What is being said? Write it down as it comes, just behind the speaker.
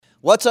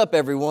What's up,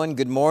 everyone?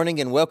 Good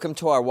morning and welcome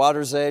to our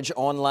Water's Edge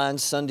online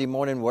Sunday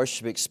morning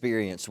worship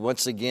experience.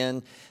 Once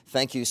again,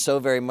 thank you so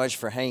very much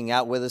for hanging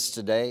out with us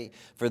today.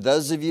 For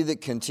those of you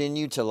that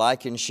continue to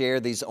like and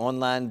share these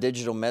online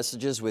digital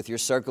messages with your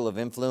circle of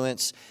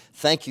influence,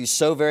 thank you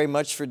so very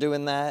much for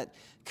doing that.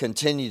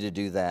 Continue to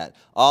do that.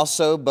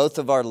 Also, both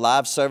of our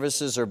live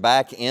services are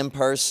back in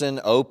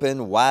person,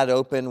 open, wide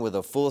open, with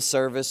a full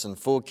service and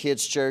full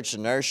kids church,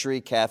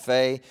 nursery,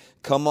 cafe.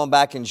 Come on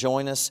back and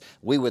join us.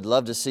 We would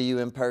love to see you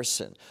in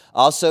person.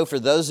 Also, for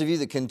those of you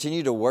that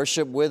continue to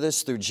worship with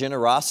us through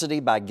generosity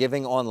by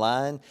giving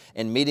online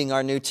and meeting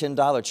our new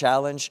 $10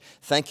 challenge,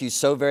 thank you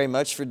so very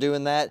much for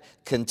doing that.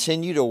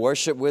 Continue to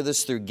worship with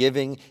us through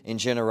giving and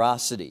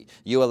generosity.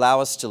 You allow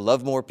us to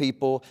love more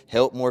people,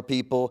 help more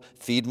people,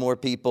 feed more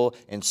people,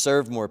 and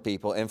serve more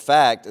people. In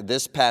fact,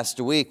 this past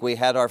week, we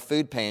had our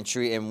food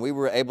pantry and we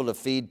were able to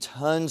feed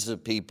tons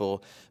of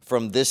people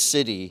from this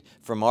city,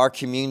 from our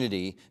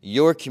community,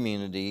 your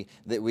community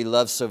that we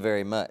love so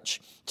very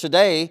much.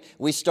 Today,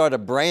 we start a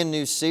brand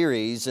new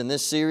series, and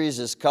this series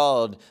is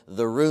called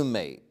The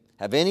Roommate.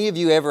 Have any of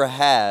you ever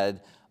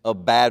had a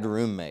bad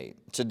roommate?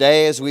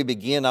 Today, as we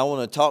begin, I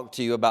want to talk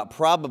to you about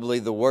probably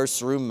the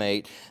worst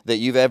roommate that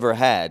you've ever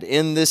had.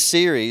 In this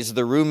series,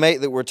 the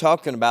roommate that we're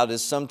talking about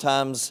is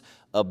sometimes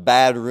a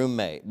bad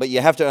roommate. But you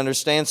have to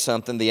understand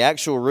something. The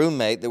actual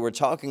roommate that we're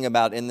talking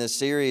about in this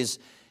series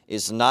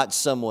is not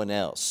someone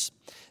else.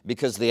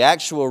 Because the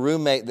actual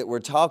roommate that we're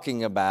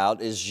talking about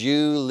is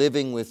you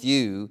living with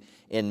you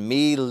and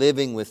me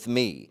living with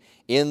me.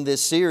 In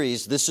this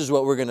series, this is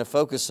what we're going to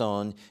focus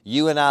on,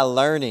 you and I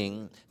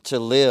learning to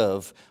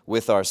live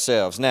with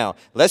ourselves. Now,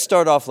 let's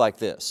start off like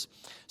this.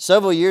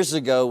 Several years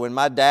ago, when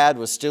my dad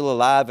was still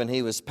alive and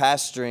he was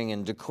pastoring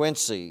in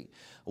DeQuincy,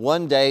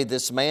 one day,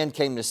 this man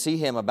came to see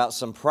him about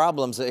some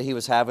problems that he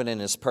was having in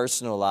his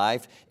personal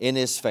life, in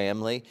his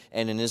family,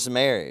 and in his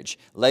marriage.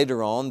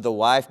 Later on, the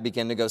wife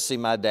began to go see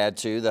my dad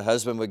too. The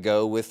husband would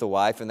go with the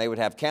wife, and they would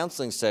have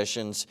counseling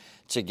sessions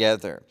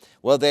together.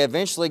 Well, they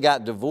eventually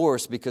got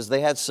divorced because they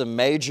had some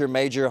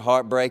major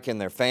heartbreak in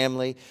their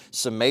family,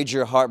 some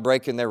major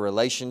heartbreak in their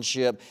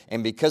relationship,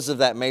 and because of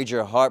that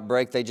major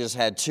heartbreak, they just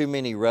had too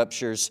many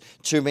ruptures,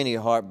 too many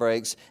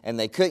heartbreaks, and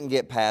they couldn't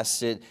get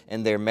past it,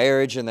 and their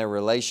marriage and their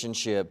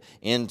relationship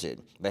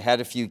ended. They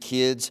had a few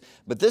kids,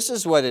 but this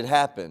is what had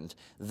happened.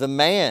 The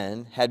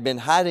man had been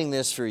hiding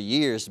this for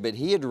years, but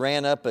he had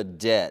ran up a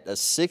debt, a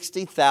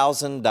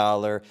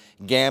 $60,000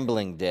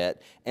 gambling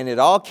debt, and it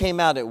all came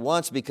out at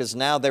once because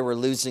now they were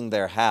losing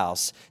their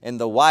house, and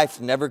the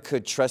wife never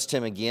could trust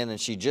him again, and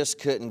she just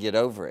couldn't get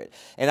over it.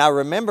 And I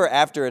remember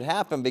after it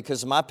happened,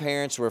 because my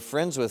parents were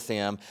friends with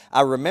him,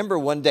 I remember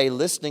one day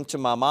listening to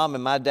my mom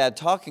and my dad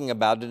talking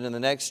about it in the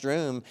next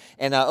room,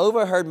 and I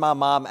overheard my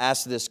mom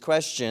ask this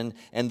question,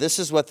 and this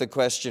is what the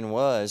question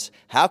was: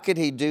 how could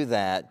he do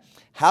that?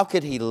 How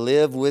could he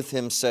live with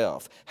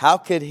himself? How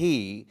could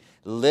he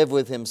live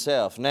with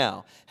himself?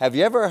 Now, have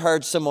you ever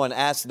heard someone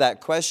ask that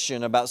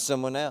question about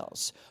someone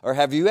else? Or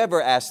have you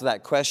ever asked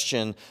that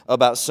question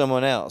about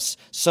someone else?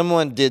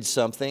 Someone did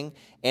something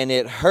and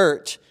it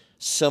hurt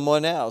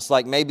someone else.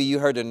 Like maybe you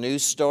heard a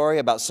news story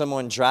about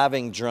someone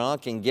driving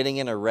drunk and getting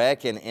in a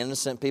wreck and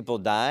innocent people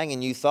dying,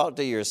 and you thought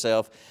to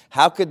yourself,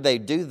 how could they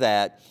do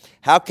that?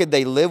 How could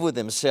they live with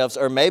themselves?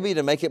 Or maybe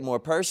to make it more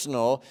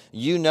personal,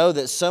 you know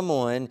that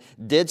someone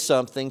did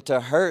something to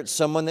hurt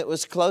someone that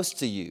was close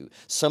to you,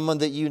 someone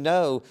that you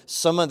know,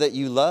 someone that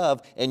you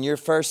love, and your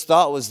first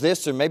thought was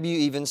this, or maybe you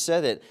even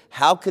said it: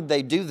 how could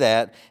they do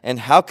that,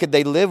 and how could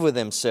they live with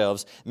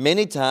themselves?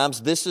 Many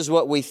times, this is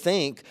what we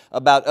think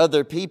about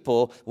other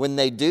people when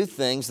they do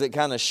things that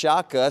kind of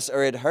shock us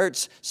or it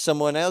hurts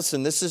someone else,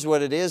 and this is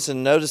what it is.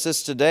 And notice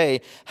this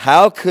today: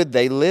 how could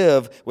they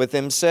live with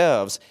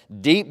themselves?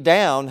 Deep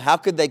down, how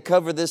could they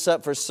cover this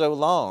up for so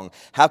long?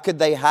 How could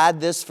they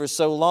hide this for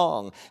so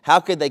long? How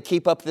could they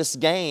keep up this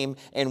game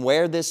and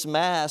wear this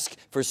mask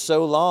for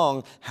so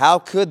long? How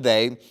could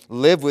they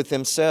live with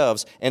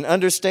themselves? And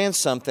understand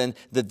something,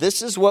 that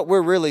this is what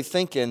we're really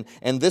thinking,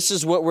 and this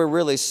is what we're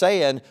really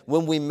saying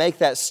when we make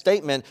that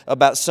statement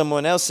about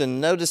someone else.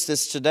 And notice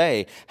this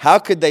today: how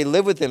could they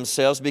live with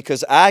themselves?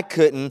 Because I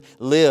couldn't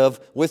live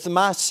with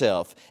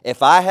myself.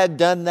 If I had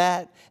done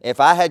that, if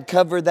I had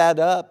covered that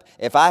up,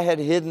 if I had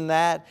hidden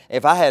that,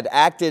 if I had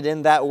acted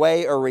in that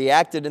way or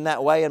reacted in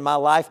that way in my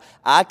life,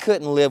 I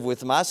couldn't live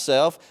with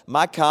myself.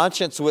 My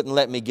conscience wouldn't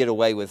let me get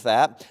away with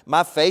that.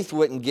 My faith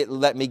wouldn't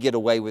let me get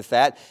away with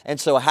that. And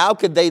so how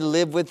could they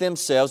live with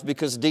themselves?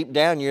 Because deep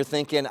down you're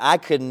thinking, I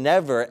could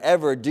never,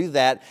 ever do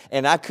that,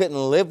 and I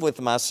couldn't live with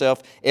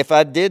myself if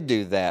I did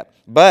do that.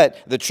 But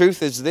the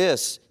truth is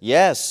this: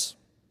 yes,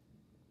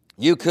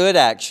 you could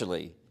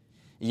actually.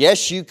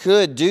 Yes, you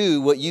could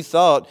do what you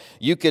thought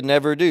you could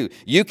never do.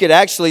 You could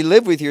actually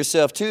live with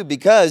yourself too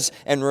because,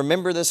 and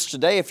remember this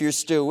today if you're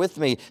still with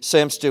me,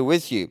 say I'm still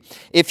with you.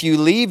 If you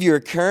leave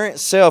your current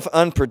self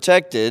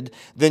unprotected,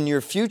 then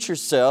your future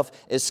self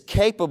is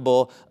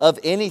capable of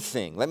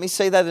anything. Let me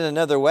say that in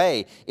another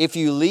way. If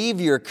you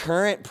leave your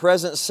current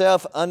present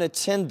self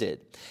unattended,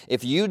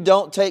 if you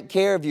don't take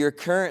care of your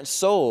current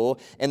soul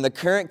and the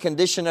current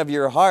condition of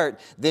your heart,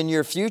 then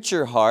your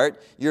future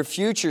heart, your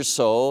future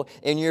soul,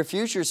 and your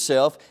future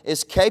self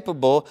is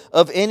capable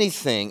of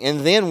anything.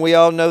 And then we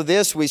all know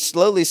this, we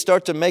slowly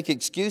start to make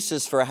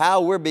excuses for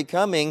how we're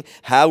becoming,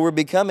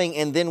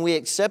 and then we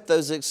accept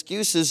those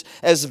excuses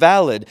as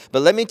valid.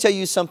 But let me tell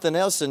you something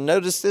else, and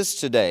notice this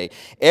today.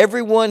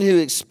 Everyone who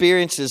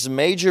experiences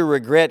major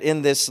regret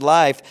in this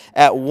life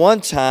at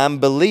one time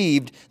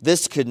believed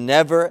this could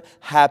never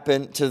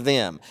happen to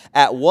them.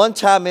 At one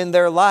time in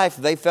their life,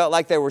 they felt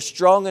like they were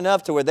strong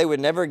enough to where they would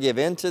never give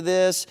in to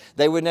this,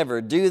 they would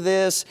never do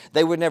this,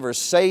 they would never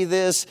say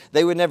this,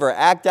 they would never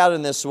act out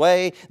in this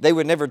way, they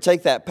would never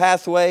take that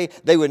pathway,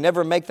 they would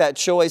never make that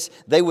choice,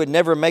 they would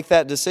never make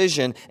that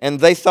decision, and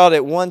they thought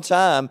at one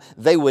time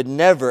they would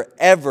never,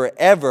 ever,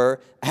 ever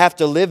have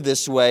to live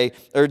this way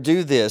or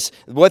do this.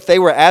 What they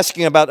were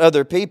asking about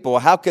other people,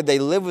 how could they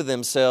live with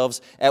themselves?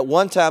 At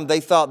one time they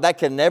thought that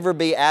could never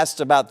be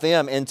asked about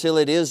them until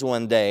it is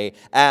one day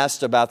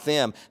asked about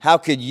them. How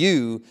could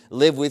you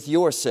live with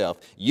yourself?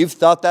 You've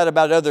thought that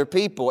about other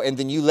people, and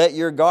then you let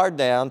your guard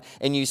down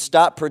and you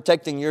stopped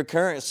protecting your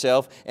current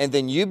self, and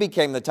then you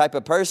became the type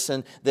of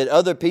person that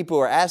other people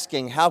are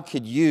asking, how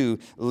could you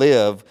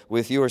live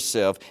with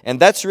yourself? And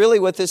that's really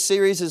what this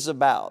series is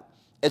about.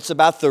 It's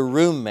about the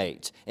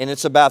roommate, and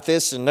it's about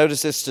this, and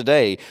notice this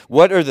today.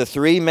 What are the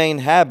three main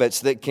habits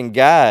that can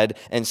guide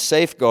and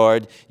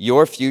safeguard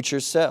your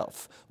future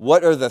self?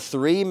 What are the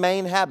three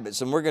main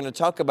habits? And we're going to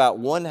talk about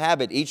one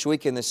habit each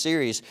week in the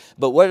series,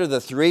 but what are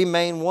the three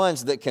main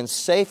ones that can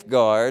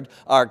safeguard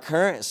our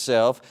current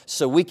self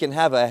so we can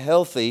have a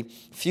healthy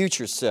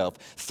future self?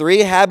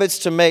 Three habits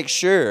to make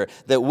sure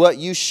that what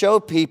you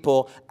show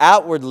people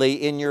outwardly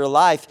in your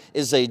life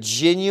is a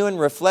genuine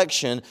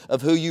reflection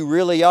of who you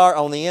really are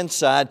on the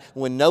inside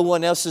when no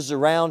one else is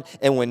around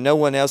and when no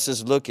one else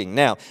is looking.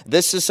 Now,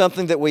 this is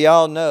something that we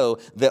all know,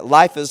 that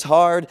life is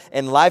hard,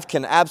 and life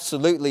can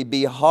absolutely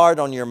be hard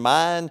on your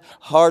mind,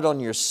 hard on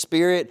your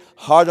spirit,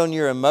 hard on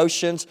your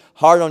emotions,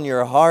 hard on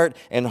your heart,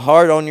 and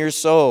hard on your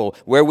soul.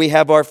 Where we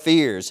have our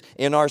fears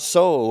in our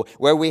soul,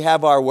 where we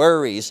have our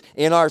worries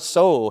in our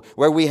soul,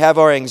 where we have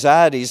our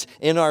anxieties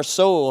in our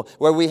soul,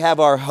 where we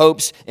have our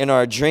hopes and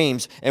our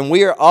dreams. And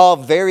we are all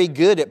very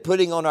good at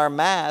putting on our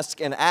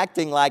mask and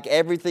acting like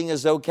everything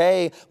is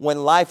okay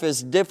when life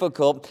is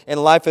difficult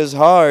and life is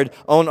hard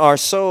on our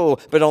soul.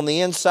 But on the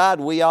inside,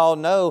 we all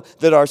know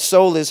that our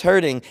soul is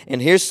hurting.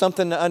 And here's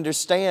something to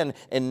understand.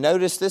 And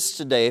notice this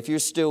today. If you're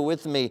still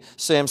with me,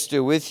 say I'm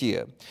still with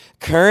you.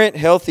 Current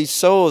healthy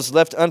souls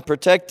left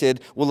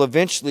unprotected will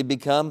eventually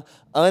become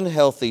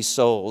unhealthy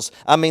souls.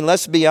 I mean,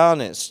 let's be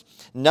honest.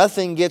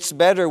 Nothing gets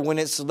better when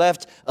it's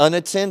left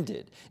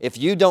unattended. If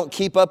you don't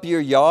keep up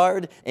your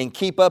yard and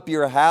keep up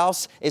your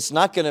house, it's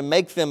not going to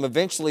make them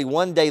eventually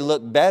one day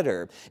look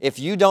better. If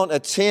you don't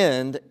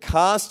attend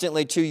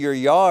constantly to your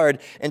yard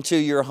and to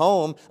your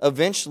home,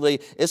 eventually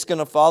it's going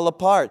to fall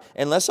apart.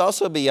 And let's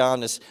also be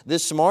honest.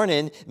 This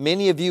morning,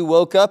 many of you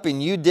woke up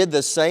and you did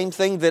the same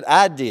thing that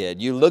I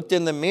did. You looked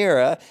in the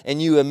mirror and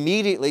you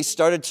immediately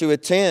started to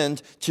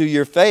attend to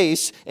your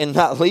face and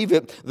not leave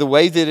it the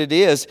way that it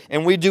is.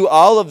 And we do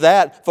all of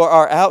that for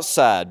our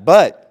outside,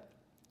 but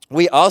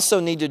we also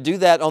need to do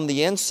that on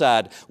the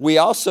inside. We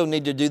also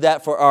need to do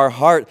that for our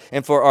heart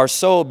and for our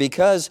soul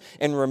because,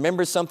 and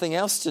remember something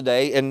else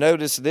today, and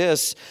notice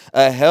this,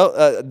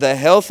 the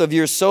health of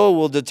your soul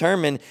will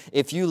determine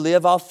if you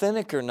live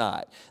authentic or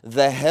not.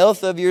 The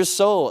health of your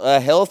soul, a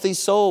healthy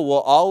soul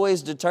will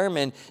always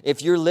determine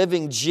if you're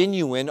living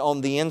genuine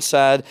on the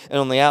inside and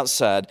on the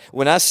outside.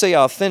 When I say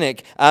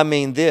authentic, I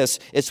mean this.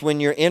 It's when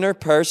your inner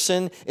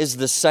person is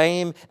the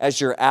same as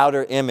your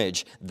outer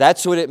image.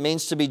 That's what it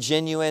means to be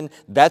genuine.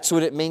 That's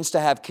what it means to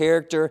have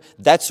character.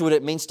 That's what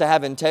it means to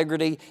have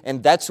integrity.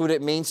 And that's what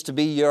it means to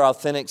be your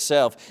authentic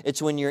self.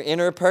 It's when your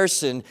inner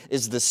person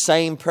is the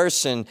same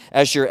person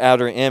as your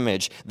outer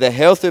image. The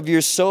health of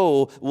your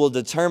soul will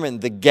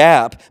determine the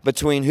gap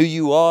between who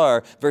you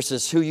are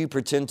versus who you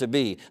pretend to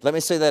be. Let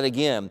me say that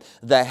again.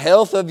 The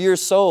health of your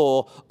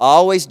soul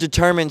always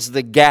determines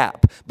the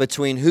gap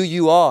between who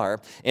you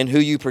are and who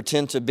you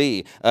pretend to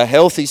be. A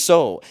healthy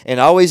soul. And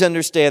always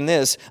understand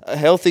this. A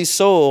healthy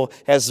soul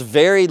has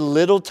very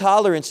little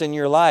tolerance clearance in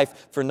your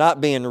life for not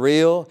being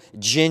real,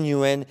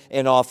 genuine,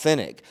 and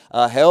authentic.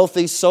 A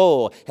healthy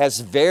soul has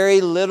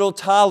very little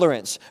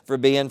tolerance for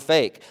being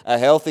fake. A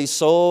healthy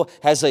soul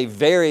has a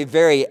very,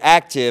 very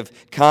active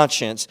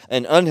conscience.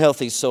 An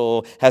unhealthy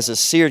soul has a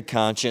seared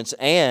conscience.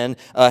 And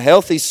a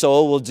healthy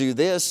soul will do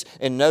this,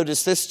 and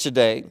notice this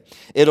today.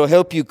 It'll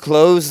help you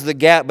close the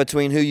gap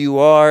between who you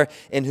are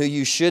and who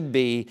you should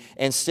be,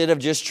 instead of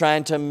just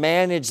trying to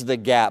manage the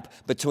gap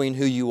between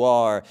who you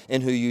are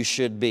and who you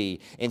should be.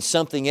 And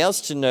something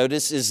else to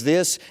notice is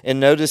this, and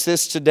notice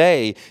this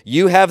today.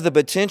 You have the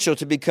potential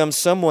to become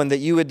someone that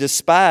you would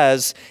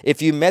despise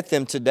if you met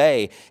them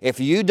today. If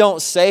you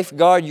don't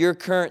safeguard your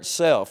current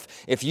self,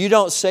 if you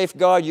don't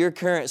safeguard your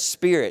current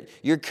spirit,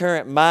 your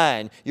current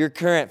mind, your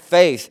current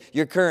faith,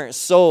 your current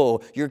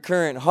soul, your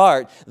current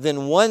heart,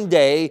 then one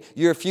day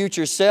your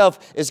future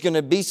self is going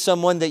to be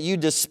someone that you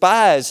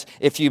despise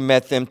if you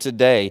met them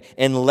today,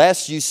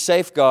 unless you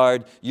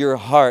safeguard your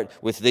heart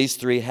with these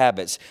three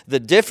habits. The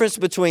difference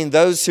between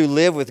those who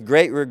live with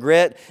great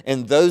regret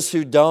and those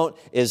who don't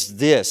is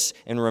this,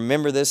 and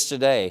remember this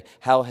today,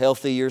 how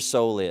healthy your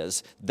soul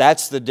is.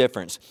 That's the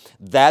difference.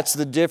 That's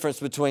the difference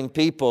between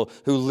people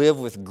who live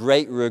with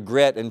great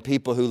regret and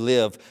people who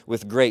live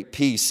with great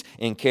peace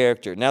in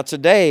character. Now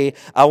today,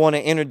 I want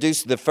to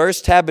introduce the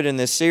first habit in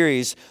this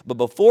series, but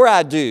before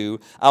I do,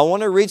 I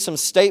want to read some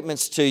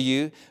statements to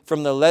you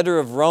from the letter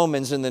of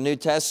Romans in the New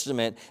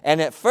Testament.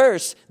 And at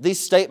first, these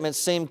statements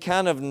seem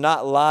kind of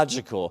not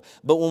logical.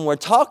 But when we're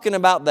talking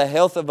about the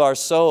health of our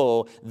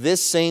soul,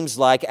 this seems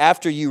like,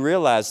 after you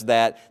realize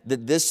that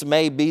this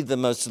may be the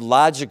most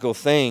logical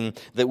thing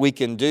that we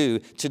can do.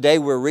 Today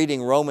we're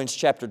reading Romans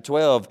chapter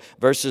 12,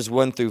 verses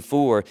 1 through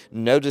 4.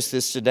 Notice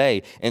this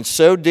today. And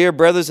so, dear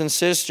brothers and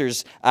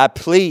sisters, I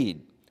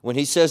plead. When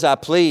he says I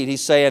plead,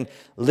 he's saying,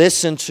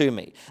 listen to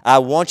me. I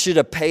want you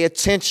to pay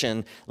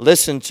attention.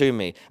 Listen to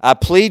me. I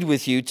plead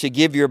with you to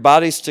give your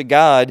bodies to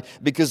God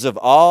because of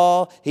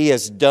all He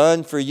has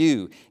done for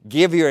you.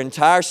 Give your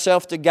entire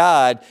self to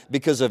God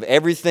because of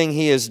everything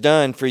He has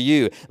done for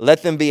you.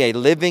 Let them be a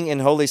living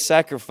and holy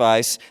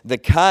sacrifice, the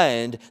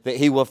kind that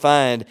He will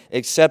find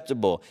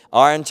acceptable.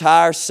 Our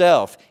entire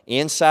self,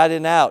 inside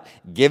and out,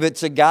 give it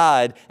to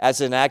God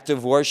as an act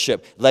of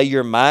worship. Lay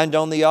your mind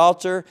on the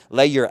altar.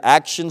 Lay your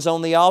actions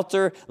on the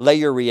altar. Lay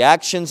your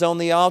reactions on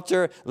the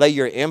altar. Lay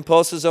your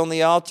impulses on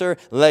the altar.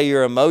 Lay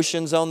your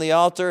emotions on the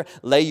altar.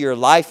 Lay your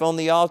life on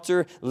the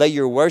altar. Lay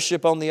your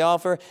worship on the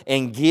altar,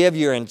 and give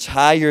your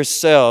entire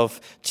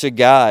self to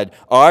God.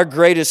 Our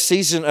greatest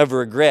season of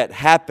regret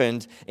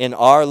happened in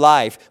our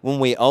life when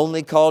we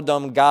only called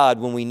on God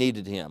when we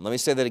needed Him. Let me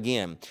say that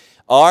again.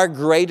 Our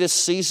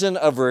greatest season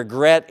of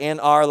regret in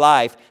our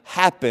life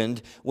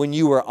happened when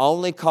you were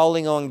only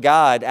calling on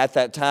God at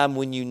that time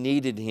when you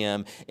needed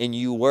Him, and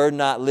you were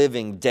not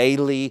living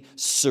daily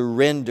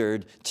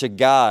surrendered to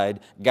God,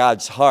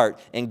 God's heart,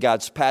 and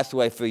God's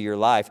pathway for your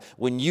life.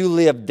 When you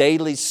live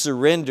daily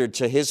surrendered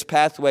to His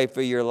pathway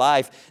for your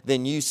life,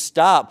 then you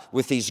stop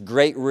with these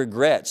great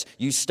regrets.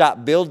 You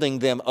stop building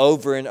them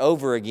over and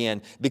over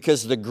again,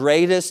 because the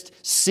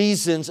greatest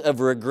seasons of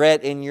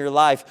regret in your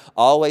life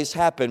always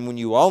happen when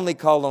you only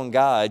call on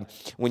God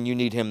when you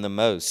need Him the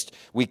most.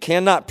 We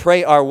cannot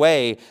pray our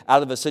way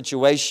out of a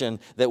situation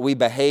that we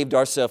behaved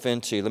ourselves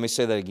into. Let me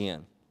say that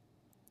again.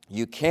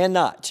 You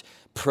cannot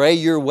pray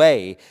your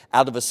way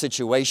out of a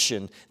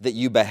situation that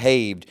you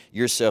behaved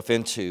yourself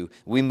into.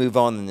 We move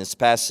on in this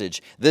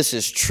passage. This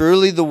is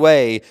truly the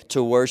way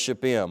to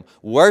worship Him.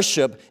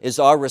 Worship is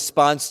our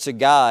response to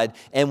God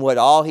and what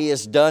all He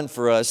has done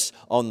for us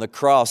on the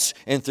cross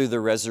and through the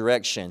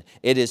resurrection.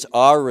 It is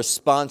our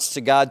response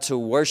to God to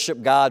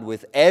worship God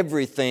with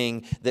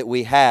everything that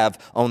we have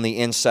on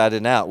the inside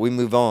and out. We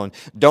move on.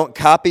 Don't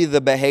copy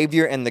the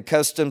behavior and the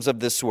customs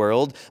of this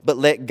world, but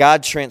let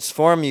God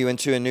transform you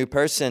into a new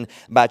person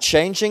by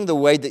changing the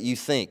way that you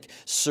think.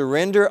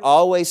 Surrender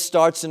always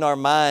starts in our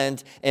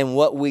mind and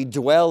what we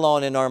dwell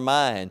on in our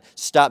mind.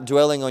 Stop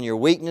dwelling on your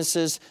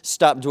weaknesses.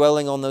 Stop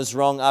dwelling on those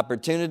wrong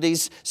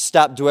opportunities.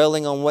 Stop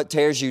dwelling on what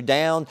tears you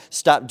down.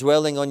 Stop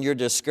dwelling on your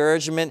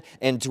discouragement,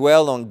 and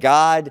dwell on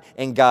God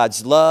and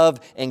God's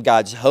love and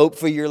God's hope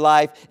for your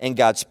life and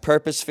God's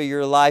purpose for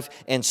your life,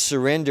 and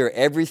surrender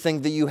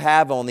everything that you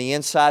have on the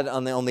inside,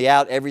 on the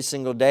out every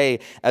single day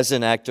as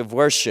an act of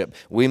worship.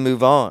 We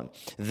move on.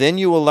 Then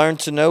you will learn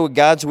to know what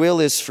God's will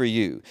is for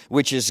you,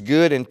 which is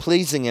good and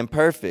pleasing and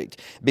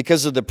perfect.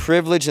 Because of the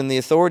privilege and the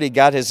authority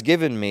God has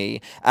given me,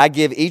 I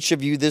give each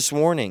of you this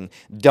warning.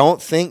 Don't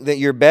think that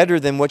you're better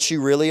than what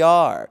you really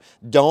are.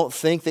 Don't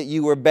think that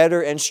you are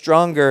better and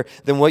stronger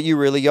than what you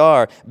really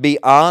are. Be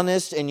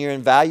honest in your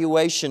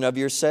evaluation of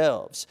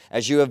yourselves.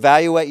 As you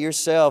evaluate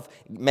yourself,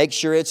 make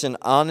sure it's an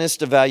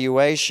honest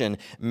evaluation,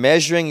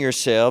 measuring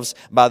yourselves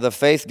by the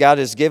faith God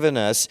has given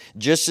us,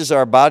 just as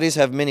our bodies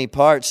have many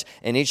parts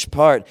and each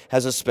part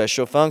has a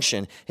special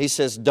function. He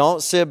says,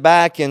 don't sit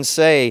back and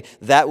say,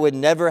 that would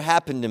never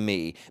happen to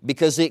me,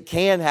 because it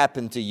can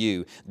happen to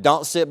you.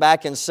 Don't sit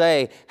back and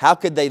say, how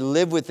could they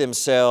live with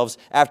themselves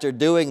after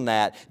doing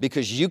that?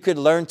 Because you could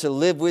learn to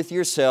live with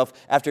yourself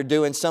after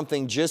doing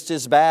something just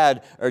as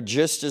bad or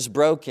just as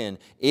broken.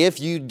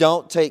 If you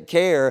don't take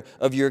care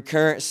of your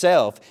current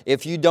self,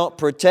 if you don't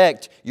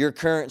protect your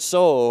current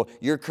soul,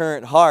 your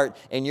current heart,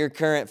 and your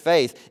current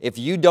faith, if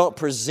you don't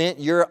present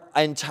your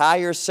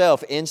entire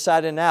self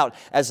inside and out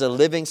as a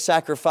living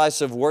sacrifice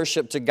of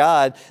worship to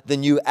God,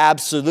 then you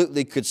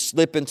absolutely could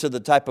slip into the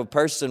type of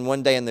person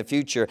one day in the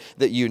future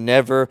that you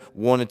never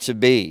wanted to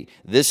be.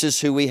 This is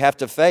who we have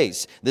to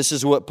face. This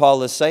is what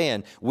Paul is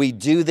saying. We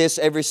do this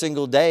every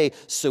single day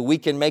so we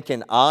can make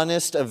an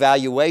honest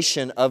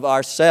evaluation of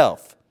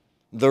ourselves.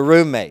 The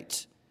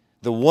roommate,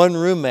 the one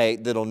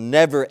roommate that'll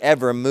never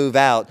ever move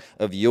out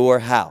of your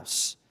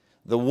house.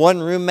 The one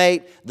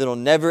roommate that'll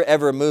never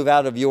ever move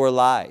out of your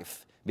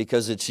life,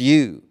 because it's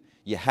you.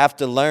 You have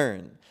to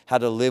learn how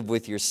to live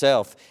with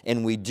yourself,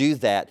 and we do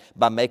that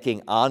by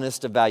making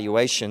honest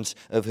evaluations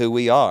of who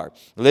we are.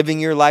 Living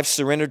your life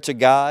surrendered to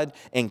God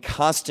and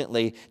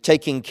constantly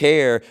taking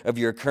care of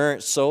your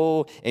current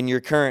soul and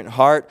your current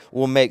heart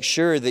will make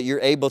sure that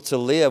you're able to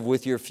live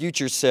with your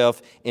future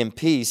self in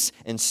peace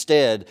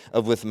instead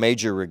of with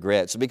major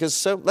regrets.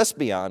 Because let's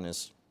be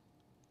honest.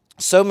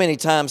 So many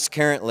times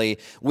currently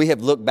we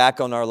have looked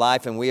back on our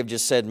life and we have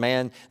just said,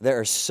 man, there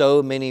are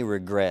so many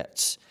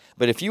regrets.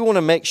 But if you want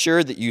to make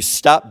sure that you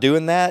stop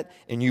doing that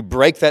and you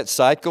break that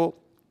cycle,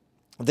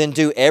 then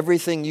do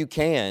everything you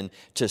can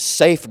to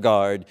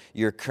safeguard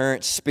your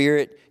current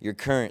spirit, your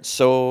current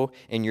soul,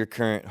 and your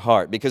current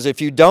heart. Because if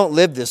you don't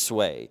live this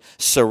way,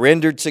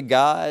 surrendered to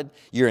God,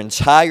 your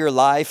entire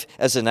life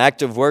as an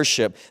act of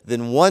worship,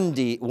 then one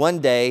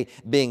day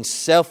being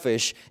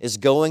selfish is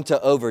going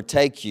to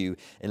overtake you.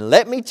 And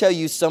let me tell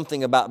you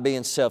something about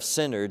being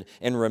self-centered,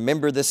 and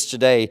remember this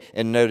today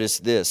and notice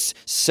this.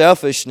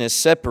 Selfishness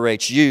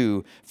separates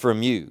you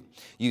from you.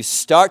 You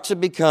start to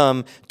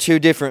become two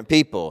different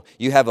people.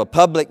 You have a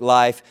public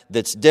life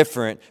that's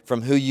different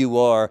from who you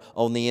are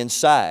on the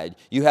inside.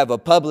 You have a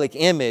public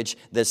image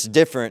that's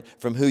different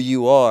from who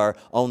you are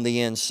on the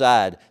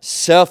inside.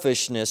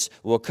 Selfishness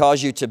will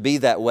cause you to be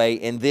that way,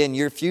 and then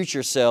your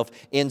future self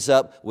ends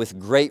up with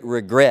great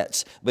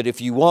regrets. But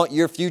if you want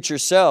your future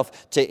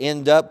self to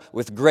end up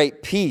with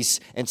great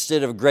peace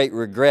instead of great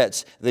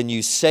regrets, then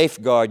you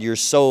safeguard your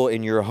soul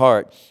and your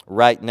heart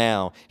right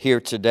now, here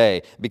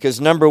today.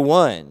 Because number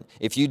one,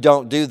 if you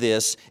don't do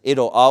this,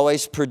 it'll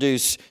always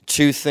produce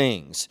two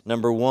things.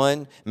 Number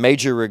one,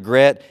 major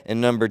regret.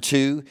 And number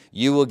two,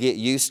 you will get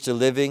used to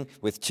living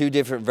with two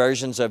different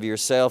versions of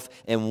yourself.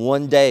 And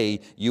one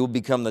day, you'll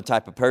become the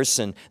type of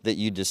person that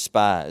you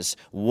despise.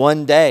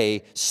 One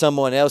day,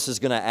 someone else is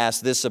going to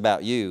ask this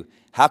about you.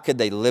 How could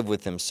they live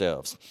with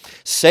themselves?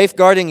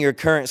 Safeguarding your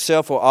current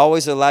self will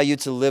always allow you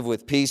to live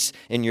with peace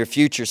in your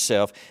future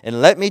self.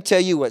 And let me tell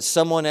you what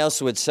someone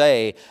else would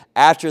say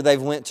after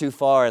they've went too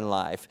far in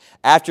life,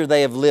 after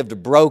they have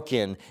lived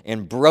broken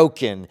and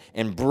broken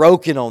and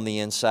broken on the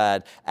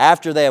inside,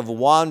 after they have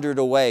wandered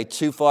away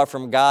too far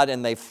from God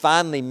and they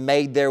finally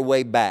made their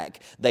way back.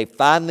 They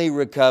finally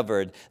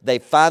recovered. They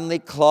finally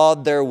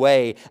clawed their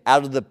way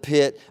out of the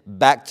pit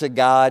back to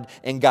God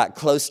and got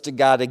close to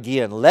God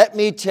again. Let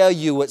me tell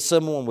you what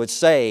someone would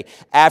say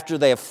after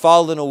they have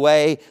fallen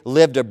away,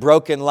 lived a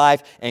broken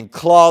life, and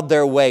clawed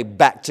their way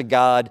back to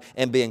God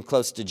and being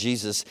close to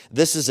Jesus.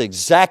 This is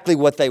exactly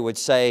what they would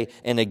say.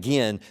 And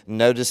again,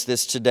 notice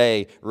this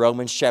today,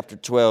 Romans chapter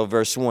 12,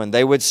 verse 1.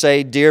 They would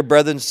say, dear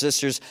brothers and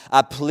sisters,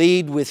 I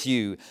plead with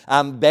you,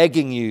 I'm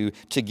begging you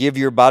to give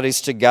your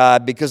bodies to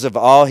God because of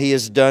all He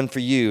has done for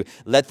you.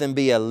 Let them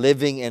be a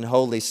living and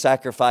holy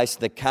sacrifice,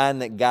 the kind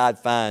that God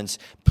finds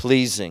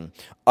pleasing.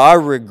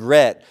 Our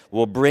regret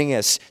will bring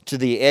us to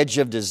the edge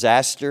of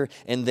disaster,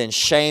 and then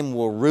shame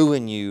will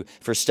ruin you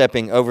for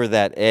stepping over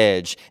that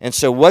edge. And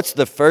so what's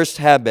the first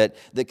habit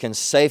that can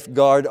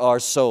safeguard our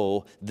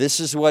soul? This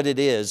is what it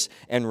is,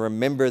 and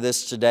remember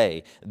this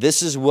today.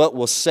 This is what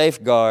will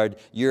safeguard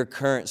your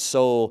current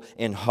soul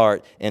and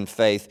heart and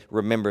faith.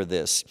 Remember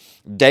this.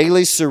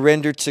 Daily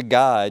surrender to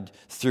God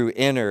through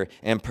inner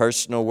and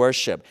personal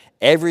worship.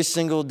 Every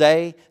single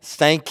day,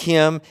 thank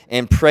Him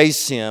and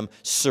praise Him.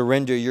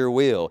 Surrender your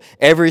will.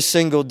 Every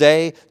single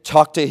day,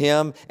 talk to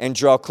Him and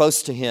draw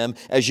close to Him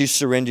as you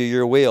surrender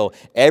your will.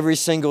 Every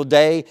single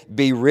day,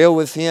 be real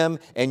with Him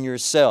and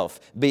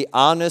yourself. Be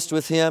honest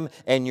with Him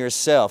and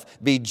yourself.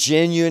 Be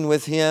genuine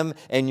with Him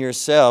and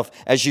yourself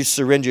as you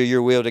surrender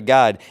your will to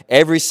God.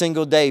 Every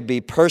single day,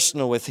 be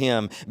personal with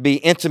Him. Be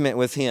intimate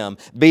with Him.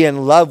 Be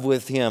in love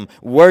with Him.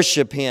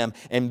 Worship Him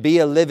and be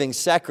a living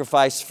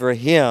sacrifice for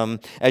Him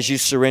as you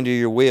surrender to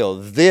your will.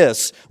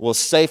 This will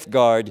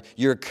safeguard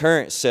your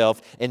current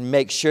self and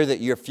make sure that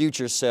your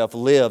future self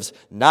lives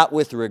not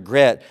with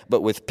regret,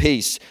 but with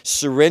peace.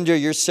 Surrender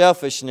your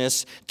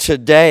selfishness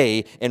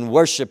today and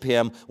worship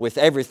Him with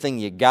everything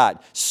you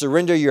got.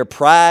 Surrender your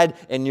pride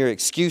and your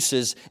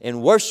excuses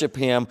and worship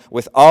Him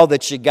with all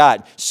that you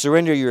got.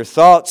 Surrender your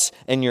thoughts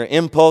and your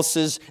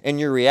impulses and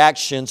your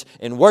reactions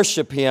and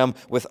worship Him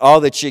with all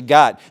that you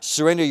got.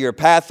 Surrender your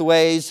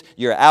pathways,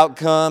 your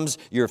outcomes,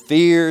 your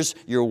fears,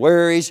 your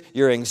worries,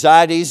 your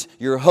anxieties,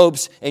 your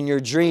hopes, and your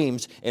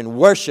dreams, and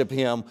worship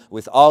Him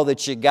with all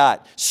that you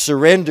got.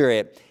 Surrender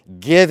it.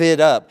 Give it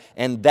up.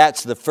 And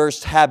that's the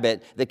first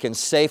habit that can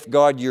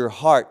safeguard your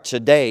heart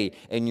today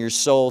and your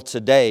soul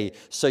today,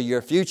 so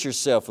your future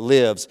self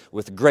lives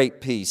with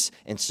great peace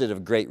instead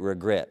of great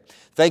regret.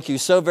 Thank you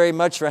so very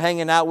much for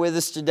hanging out with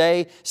us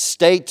today.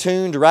 Stay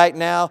tuned right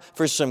now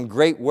for some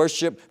great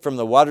worship from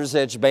the Water's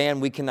Edge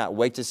Band. We cannot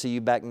wait to see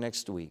you back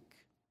next week.